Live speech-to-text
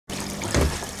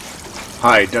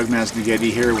Hi, Doug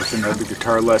Masnaghetti here with another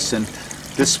guitar lesson.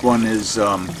 This one is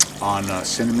on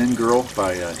Cinnamon Girl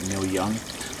by Neil Young.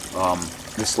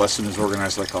 This lesson is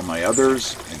organized like all my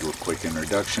others. I do a quick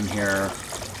introduction here,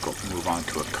 move on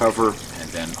to a cover, and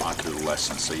then on to the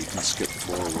lesson, so you can skip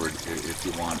forward if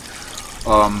you want.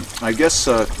 I guess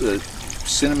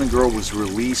Cinnamon Girl was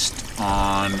released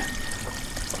on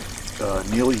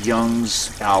Neil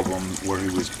Young's album where he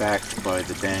was backed by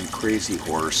the band Crazy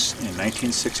Horse in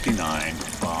 1969,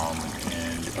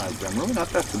 and I'm really not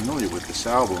that familiar with this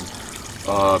album.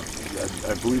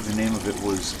 I believe the name of it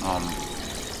was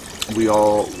We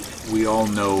All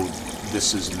Know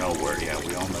This Is Nowhere. Yeah,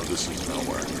 We All Know This Is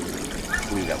Nowhere. I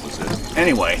believe that was it.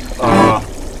 Anyway,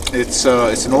 it's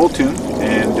an old tune,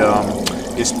 and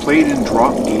it's played in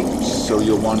drop D, so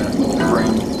you'll want to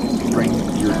bring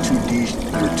your two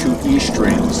E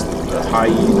strings, the high E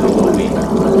and the low E,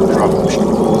 drop them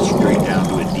straight down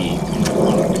to a D.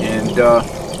 And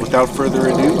without further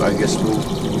ado, I guess we'll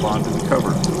move on to the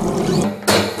cover.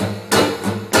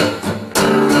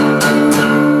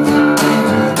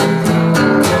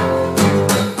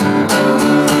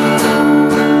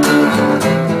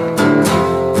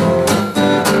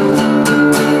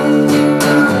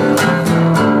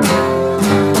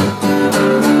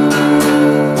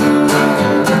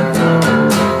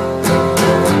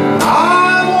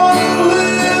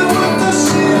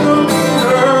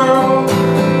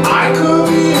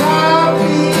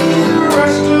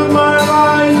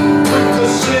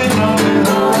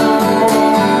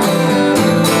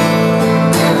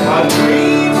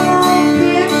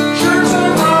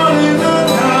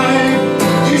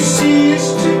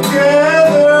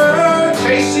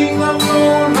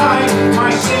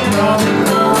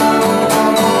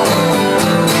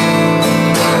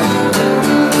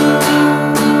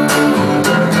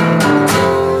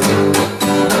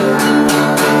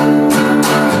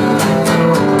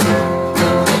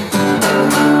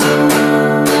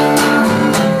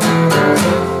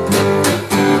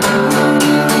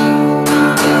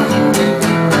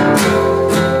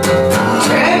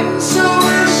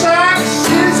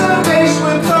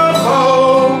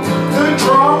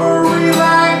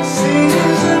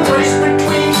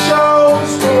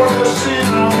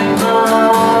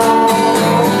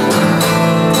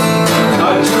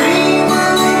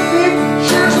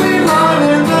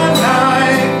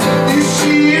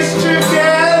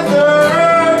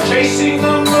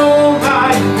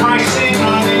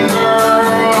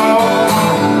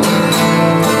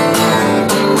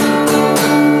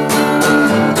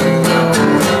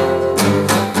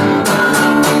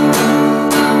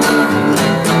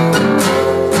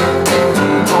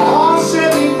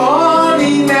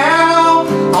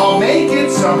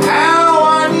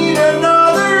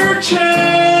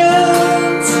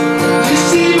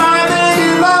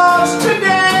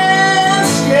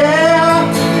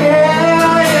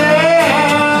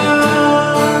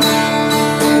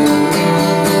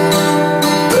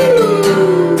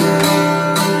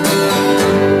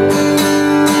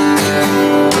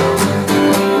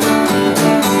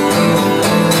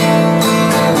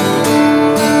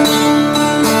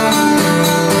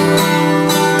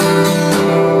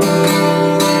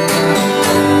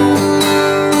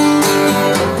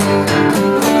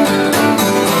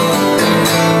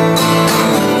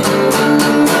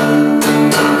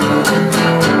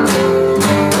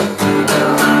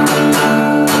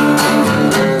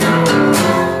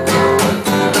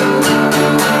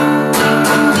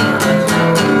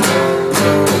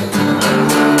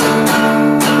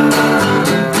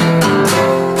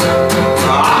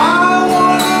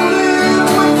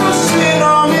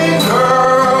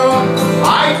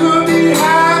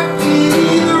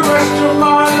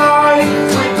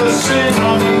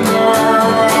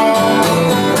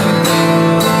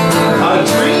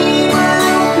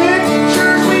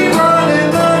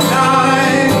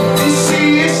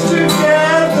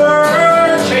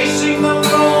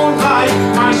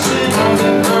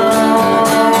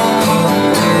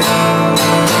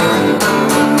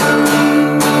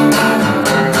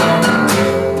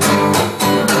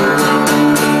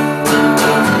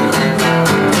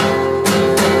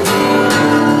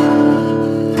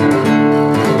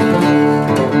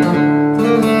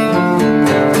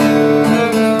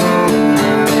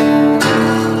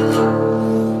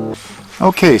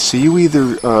 Okay, so you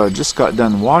either just got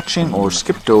done watching or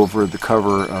skipped over the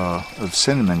cover of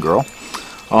Cinnamon Girl.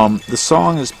 The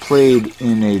song is played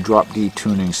in a drop D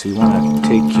tuning, so you want to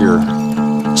take your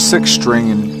 6th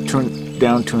string and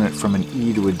down tune it from an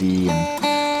E to a D,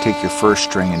 and take your 1st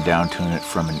string and down tune it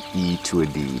from an E to a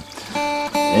D.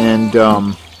 And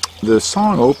the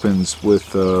song opens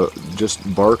with just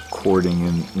bar chording,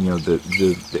 and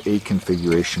the A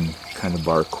configuration kind of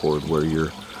bar chord, where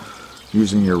you're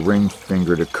using your ring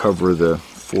finger to cover the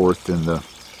fourth and the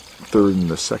third and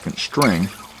the second string.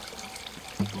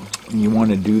 And you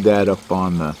want to do that up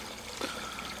on the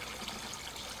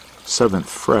 7th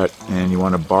fret, and you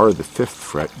want to bar the 5th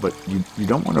fret, but you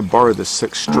don't want to bar the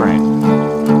 6th string.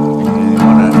 You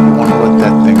want to let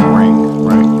that thing ring,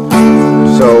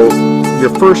 right? So your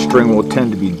first string will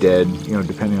tend to be dead,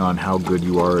 depending on how good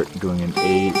you are at doing an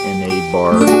A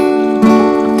bar.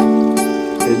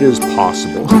 It is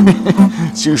possible.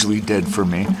 It's usually dead for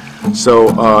me. So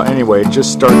anyway, it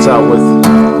just starts out with.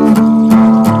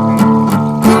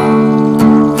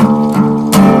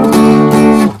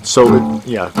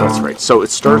 Yeah, that's right. So it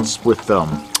starts with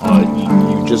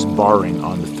you just barring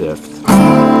on the 5th,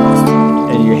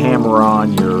 and you hammer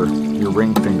on your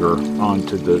ring finger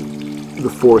onto the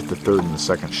 4th, the 3rd, and the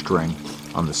 2nd string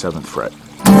on the 7th fret.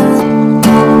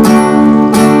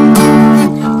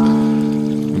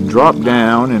 You drop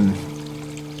down and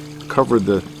cover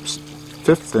the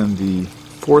 5th and the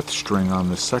 4th string on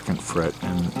the 2nd fret,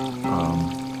 and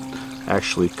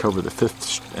actually cover the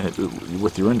 5th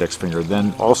with your index finger.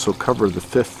 Then also cover the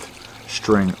 5th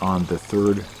string on the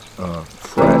 3rd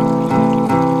fret.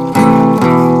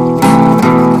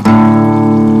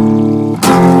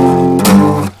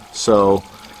 So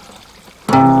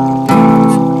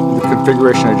the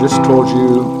configuration I just told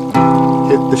you: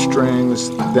 hit the strings,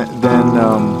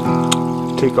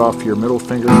 then take off your middle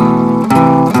finger,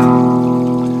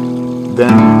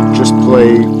 then just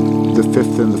play the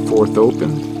 5th and the 4th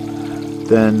open.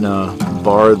 Then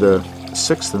bar the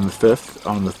 6th and the 5th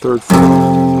on the 3rd fret,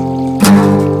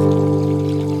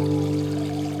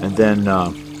 and then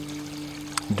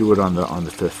do it on the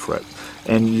 5th fret.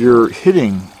 And you're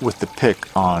hitting with the pick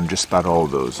on just about all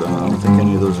of those. I don't think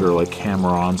any of those are like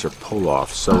hammer-ons or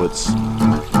pull-offs. So it's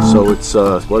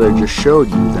what I just showed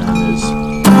you then is.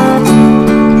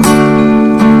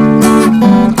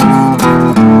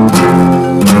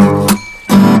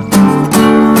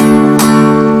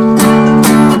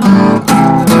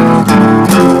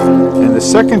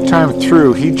 Second time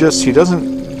through, he doesn't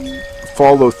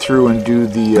follow through and do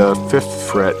the 5th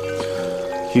fret.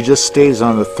 He just stays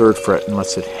on the 3rd fret and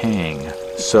lets it hang.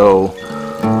 So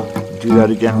do that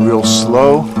again real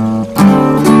slow.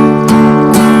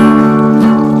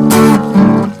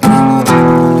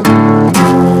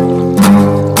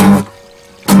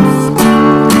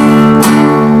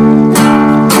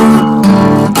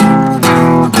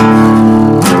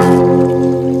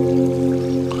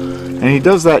 And he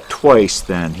does that twice.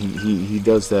 Then he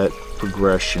does that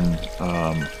progression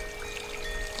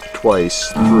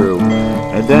twice through,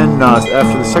 and then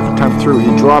after the second time through,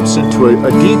 he drops into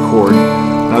a D chord.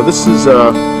 Now this is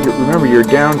remember, you're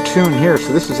down tune here,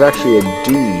 so this is actually a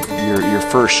D, your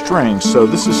first string. So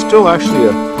this is still actually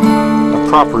a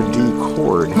proper D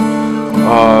chord.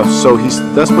 So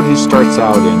that's what he starts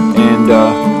out in,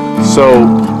 and so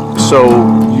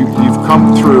you've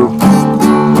come through.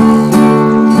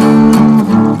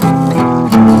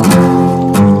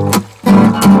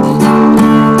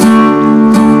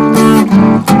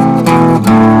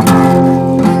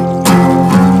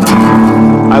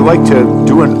 I like to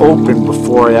do an open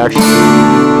before I actually.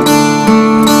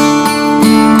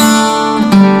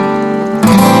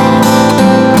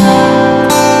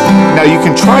 Now you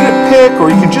can try to pick, or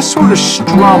you can just sort of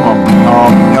strum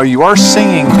them. You are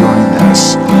singing during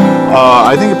this.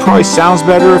 I think it probably sounds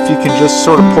better if you can just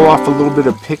sort of pull off a little bit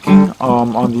of picking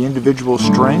on the individual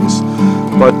strings.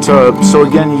 But so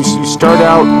again, you start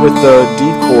out with the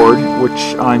D chord,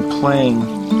 which I'm playing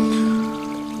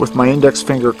with my index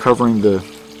finger covering the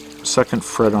 2nd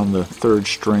fret on the 3rd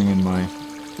string, and my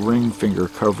ring finger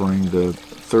covering the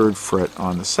 3rd fret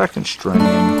on the 2nd string,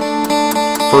 and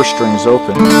 1st string is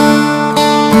open.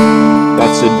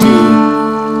 That's a D.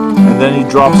 And then he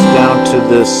drops down to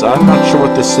this, I'm not sure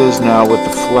what this is now, with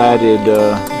the flatted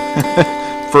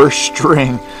 1st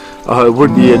string. It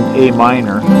would be an A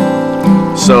minor.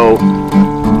 So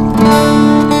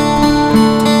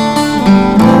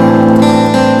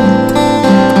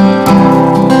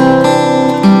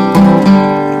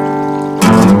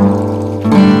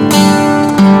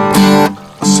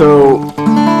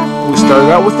we started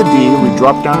out with the D, we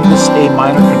dropped down to this A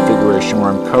minor configuration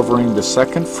where I'm covering the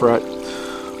 2nd fret,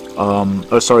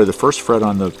 the 1st fret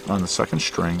on the 2nd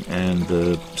string, and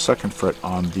the 2nd fret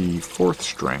on the 4th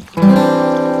string.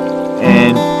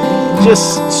 And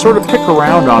just sort of pick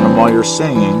around on them while you're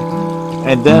singing,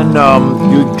 and then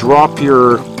you drop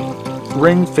your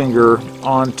ring finger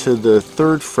onto the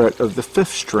 3rd fret of the 5th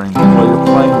string. While you're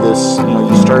playing this,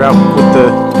 you start out with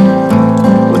the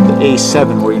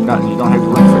A7 where you don't have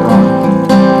your ring finger on,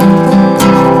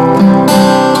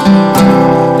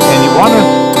 and you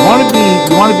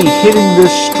want to be hitting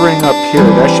this string up here.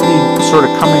 That should be sort of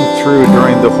coming through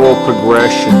during the whole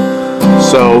progression.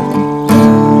 So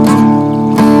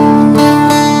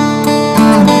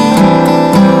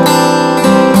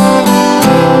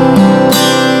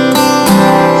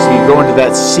into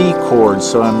that C chord.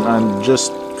 So I'm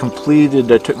just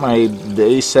completed. I took the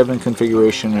A7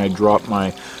 configuration and I dropped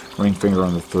my ring finger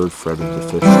on the 3rd fret of the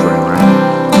 5th string, right?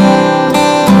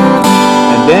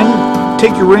 And then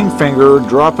take your ring finger,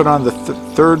 drop it on the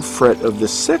 3rd fret of the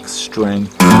 6th string,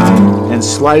 and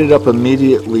slide it up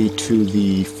immediately to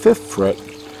the 5th fret.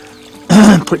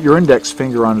 Put your index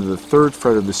finger onto the 3rd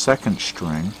fret of the 2nd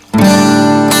string.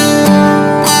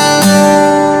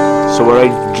 So what I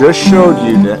just showed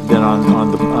you then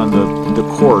on the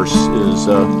course is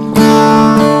so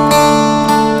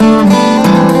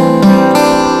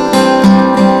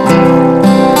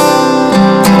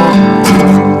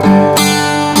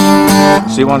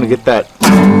you want to get that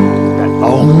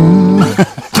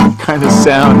kind of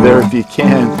sound there if you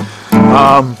can,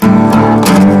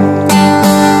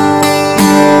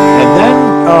 and then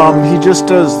he just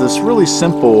does this really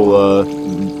simple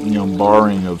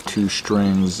barring of 2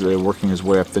 strings, working his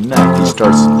way up the neck. He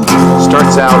starts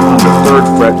out on the 3rd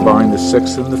fret, barring the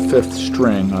 6th and the 5th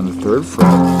string on the 3rd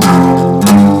fret.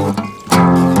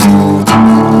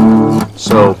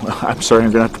 So, I'm sorry,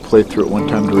 I'm going to have to play through it one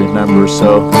time to remember.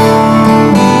 So,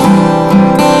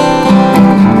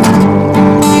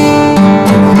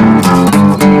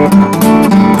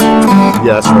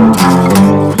 yeah, that's right.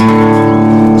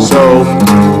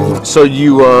 So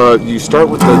you start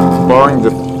with barring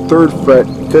the 3rd fret,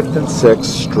 5th and 6th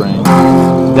string.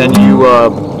 Then you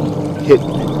hit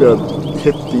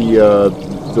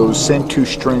those same 2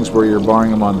 strings where you're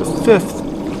barring them on the 5th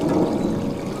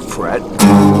fret,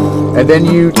 and then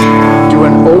you do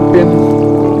an open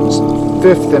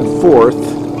 5th and 4th,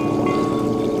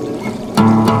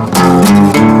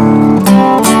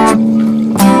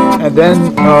 and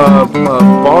then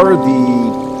bar the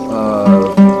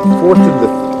 4th and the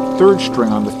 3rd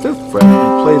string on the 5th fret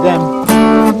and play them.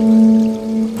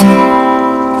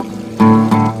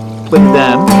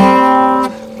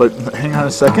 But hang on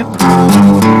a second.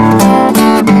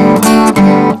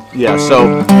 Yeah,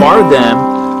 so bar them,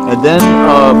 and then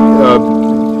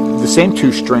the same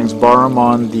 2 strings, bar them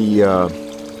on the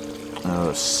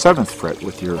 7th fret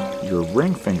with your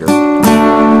ring finger,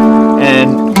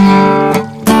 and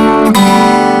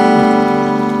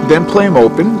then play them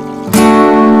open,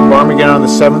 bar them again on the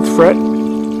 7th fret,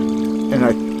 and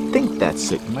I think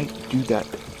that's it. You might do that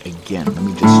again. Let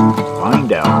me just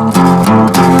find out.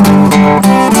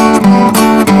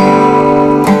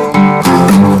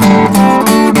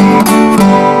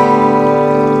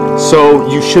 So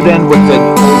you should end with an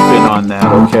open on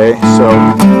that, okay? So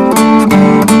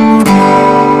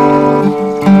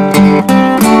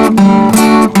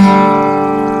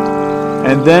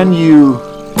and then you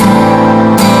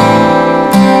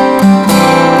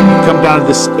come down to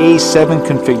this A7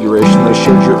 configuration that I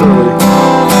showed you earlier.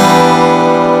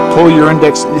 Pull your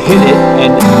index, hit it,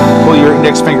 and pull your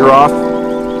index finger off,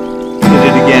 hit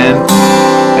it again,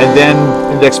 and then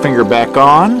index finger back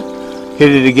on,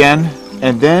 hit it again,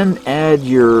 and then add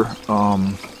your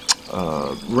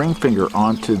ring finger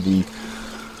onto the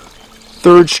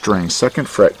 3rd string, 2nd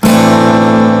fret.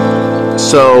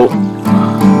 So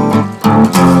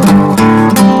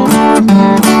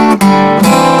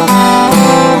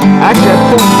actually, I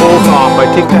pulled both off. I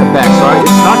take that back. So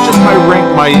it's not just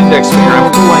my index finger. I'm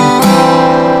pulling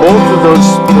both of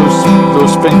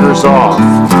those fingers off.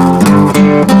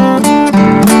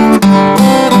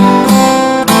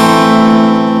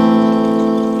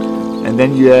 And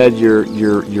then you add your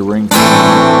ring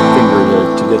finger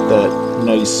to get that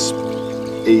nice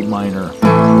A minor.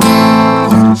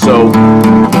 So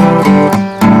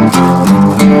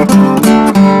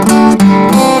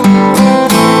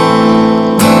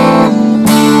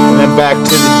back to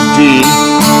the D.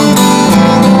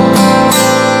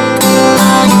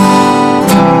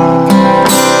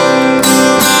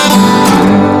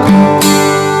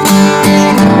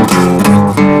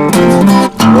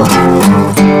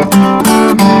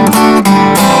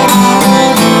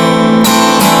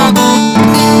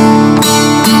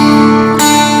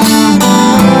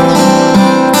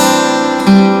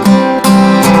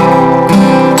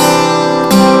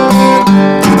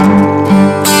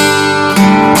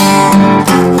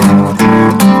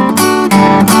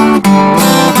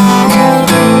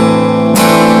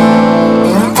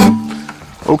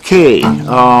 Okay,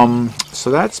 so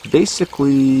that's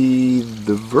basically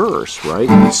the verse,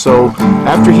 right? So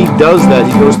after he does that,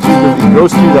 he goes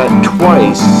through that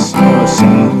twice,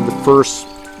 singing the first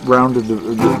round of the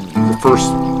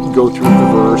first go through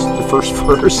the first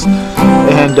verse,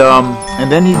 and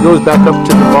then he goes back up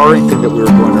to the barring thing that we were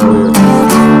doing earlier.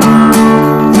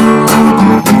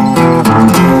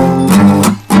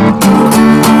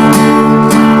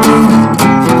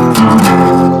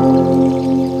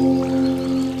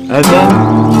 And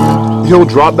then he'll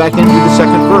drop back into the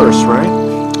second verse, right?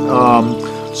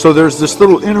 So there's this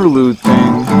little interlude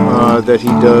thing that he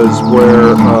does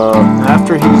where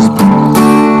after he's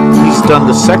done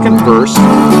the second verse,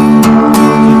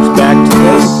 he's back to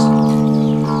this.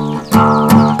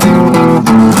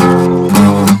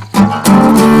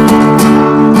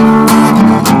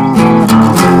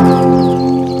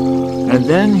 And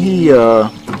then he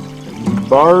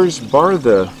bar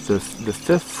the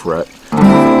fifth fret.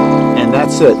 And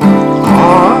that's it.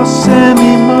 Oh, send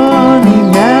me money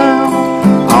now.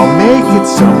 I'll make it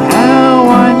somehow.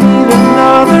 I need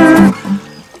another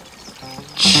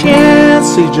chance.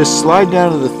 So you just slide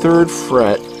down to the third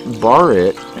fret, bar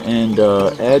it, and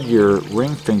add your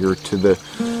ring finger to the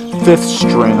fifth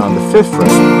string on the fifth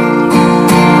fret.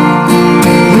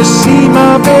 You see,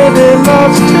 my baby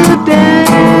loves to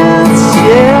dance.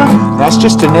 Yeah, that's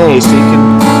just an A, so you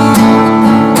can.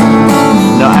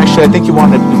 No, actually, I think you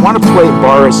want to play it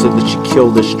bar it so that you kill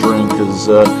the string, because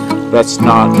that's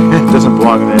not, it doesn't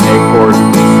belong in an A chord.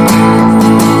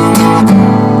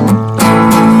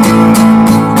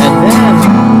 And then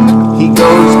he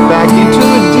goes back into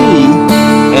a D,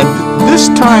 and this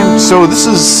time, so this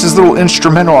is his little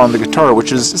instrumental on the guitar,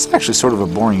 which is, it's actually sort of a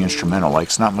boring instrumental, like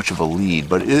it's not much of a lead,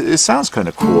 but it sounds kind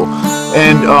of cool.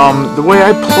 And the way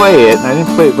I play it, and I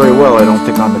didn't play it very well, I don't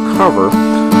think, on the cover,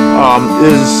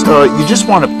 is you just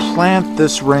want to plant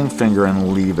this ring finger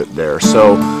and leave it there.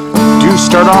 So do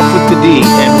start off with the D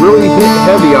and really hit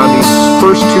heavy on these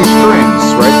first two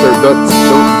strings, right?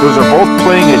 Those are both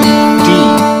playing a D,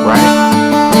 right?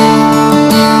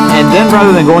 And then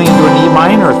rather than going into an E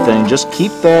minor thing, just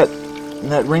keep that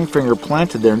ring finger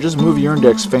planted there and just move your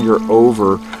index finger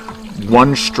over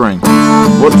one string.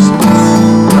 Whoops.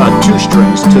 Two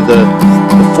strings to the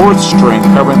fourth string,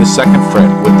 covering the second fret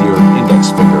with your index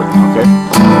finger. Okay,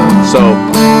 so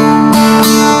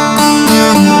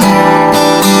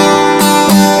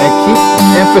and keep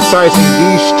emphasizing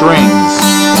these strings,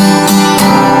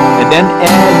 and then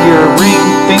add your ring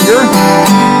finger.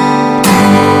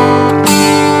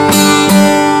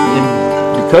 And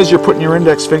because you're putting your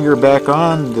index finger back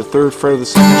on the third fret of the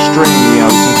second string, you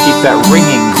can keep that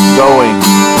ringing going.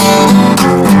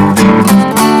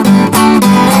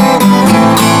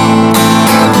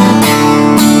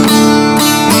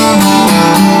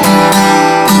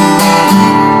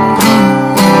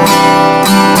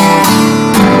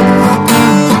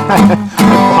 I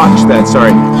botched that,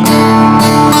 sorry.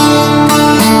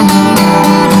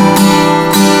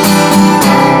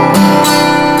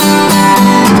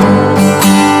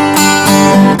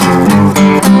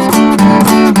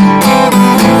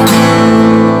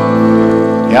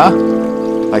 Yeah?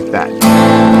 Like that.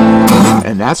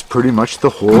 And that's pretty much the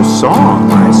whole song,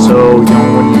 right? So,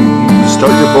 when you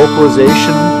start your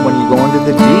vocalization, when you go into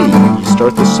the D, you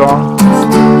start the song.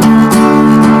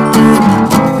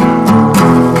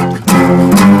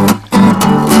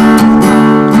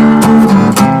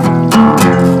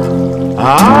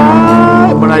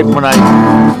 When I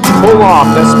pull off,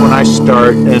 that's when I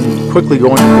start and quickly go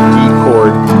into the D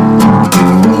chord.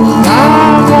 I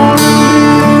wanna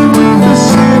live with the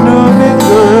cinnamon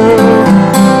girl.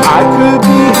 I could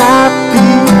be happy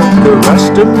the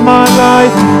rest of my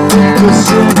life with the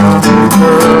cinnamon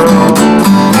girl.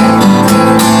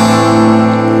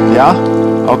 Yeah?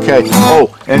 Okay. Oh,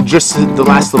 and just the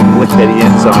last little lick that he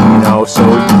ends on, So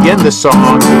you begin the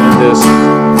song doing this.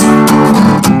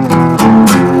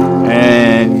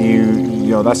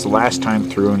 And that's the last time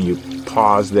through, and you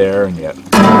pause there, and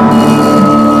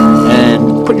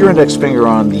put your index finger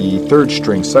on the third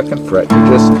string, second fret.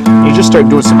 You just start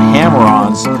doing some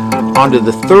hammer-ons onto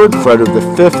the third fret of the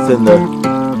fifth and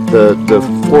the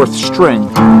fourth string,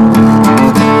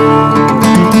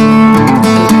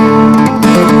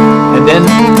 and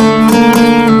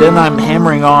then I'm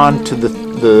hammering on to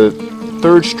the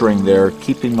third string there,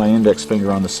 keeping my index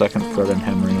finger on the second fret and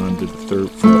hammering on to the third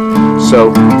fret.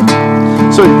 So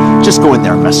just go in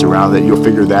there and mess around with it. You'll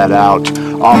figure that out.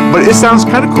 But it sounds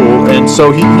kind of cool. And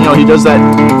so he does that.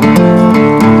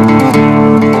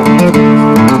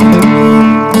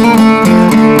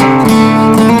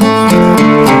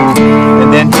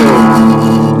 And then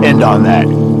to end on that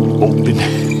open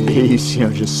bass,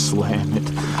 just slam it.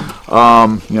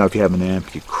 If you have an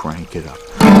amp, you crank it up.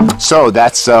 So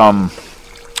that's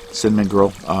Cinnamon Girl.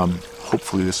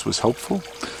 Hopefully this was helpful.